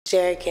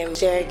Jerking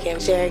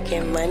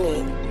money.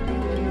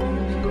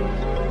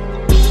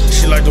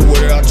 She like the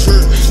way that I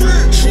trip.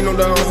 She know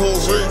that I'm hood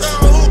rich.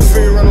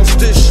 Fiend around on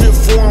stick shit,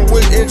 foreign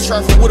with in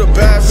traffic with a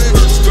bad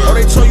bitch. Oh,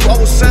 they told you I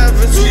was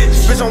savage.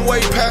 Bitch, I'm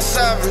way past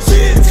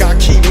savage. Gotta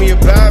keep me a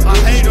bad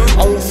bitch.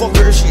 I won't fuck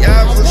her if she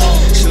average.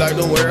 She like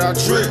the way that I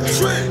trip.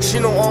 She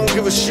know I don't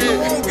give a shit.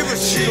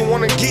 She don't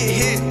wanna get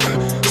hit,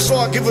 so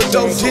I give her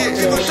dope dick.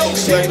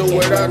 She like the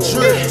way that I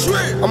trip.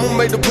 I'ma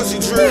make the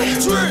pussy drip.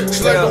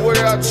 She like the way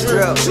that I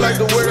trip. She like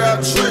the way that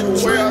I trip.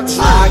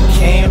 I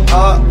came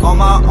up on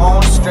my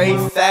own, straight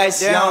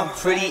fast, young,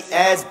 pretty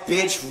ass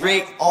bitch.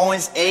 Rick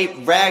Owens,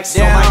 8 racks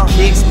on my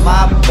kicks,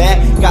 my back.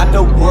 Got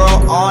the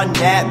world on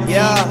that.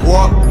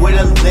 Walk with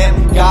a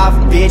limp, got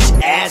bitch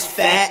ass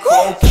fat.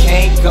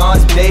 Cocaine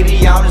guns,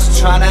 baby, I'm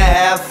just tryna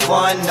have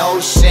fun. No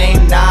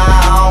shame, nah,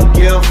 I don't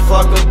give a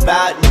fuck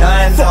about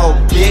none. No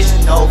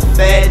bitch, no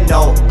fed,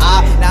 no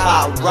op.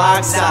 Pop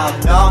rocks, I'm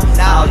numb,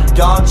 now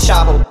dumb.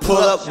 Chopper pull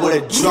up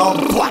with a drum.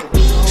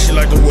 She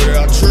like the way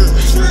that I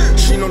trip.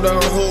 She know that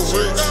I'm hood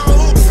rich.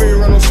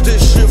 Fiend around on stick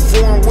shit,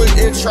 foreign with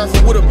in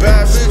traffic with a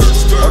bad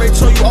bitch. Oh, they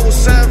told you I was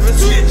savage.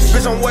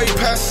 Bitch, I'm way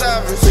past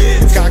savage.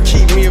 Gotta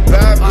keep me a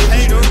bad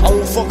bitch. I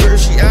won't fuck her if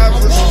she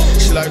average.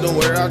 She like the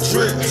way that I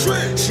trip.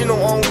 She know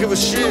I don't give a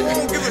shit.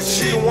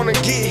 She don't wanna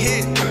get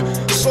hit,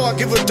 so I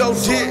give her dope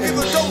dick.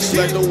 She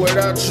like the way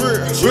that I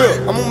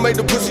trip. I'ma make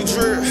the pussy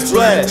drip.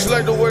 She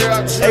like the way that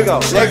I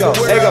trip. She like the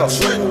way that I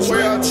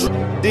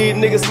trip. These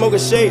niggas smoke a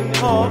shake,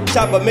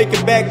 chopper make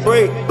it back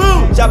break.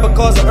 Chopper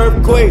cause an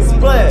earthquake,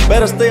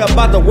 better stay up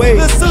out the way.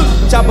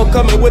 Chopper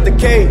coming with the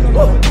K.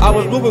 I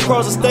was moving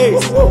across the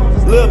states.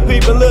 Lil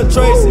Peep and Lil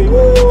Tracy.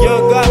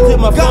 Young God hit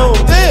my phone,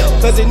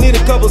 cause he need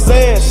a couple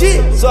sands.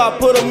 So I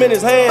put him in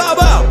his hand.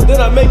 Then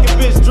I make a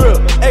bitch drip.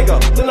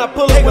 Then I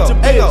pull up with your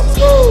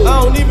bitch.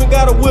 I don't even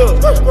got a whip.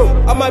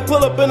 I might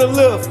pull up in a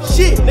lift.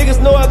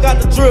 Niggas know I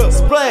got the drip.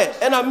 Splash,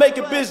 and I make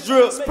a bitch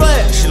drip.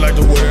 Splash. She like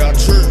the way I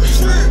trip.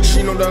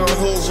 She know that I'm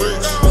hood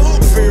rich.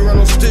 Fiend around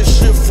on stick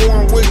shit,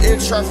 foreign with in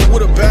traffic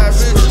with a bad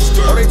bitch.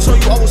 Oh, they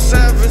told you I was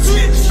savage.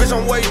 Bitch,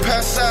 I'm way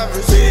past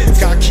savage.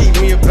 Gotta keep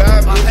me a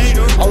bad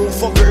bitch. I won't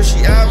fuck her if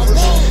she average.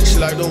 She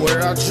like the way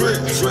that I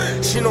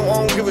trip. She know I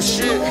don't give a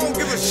shit.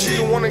 She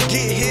don't wanna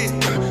get hit,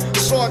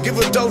 so I give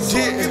her dope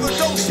dick.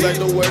 She like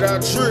the way that I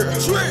trip.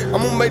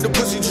 I'ma make the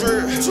pussy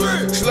drip.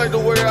 She like the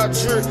way that I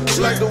trip.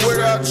 She like the way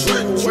that I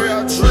trip. The way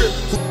I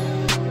trip.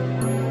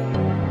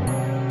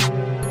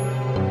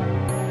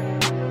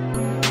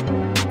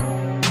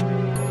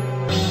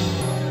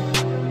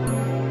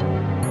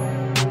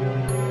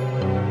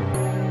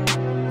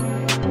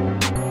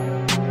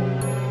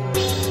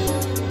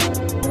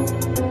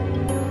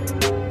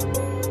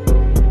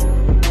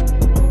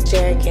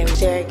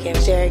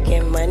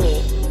 Jerking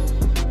money.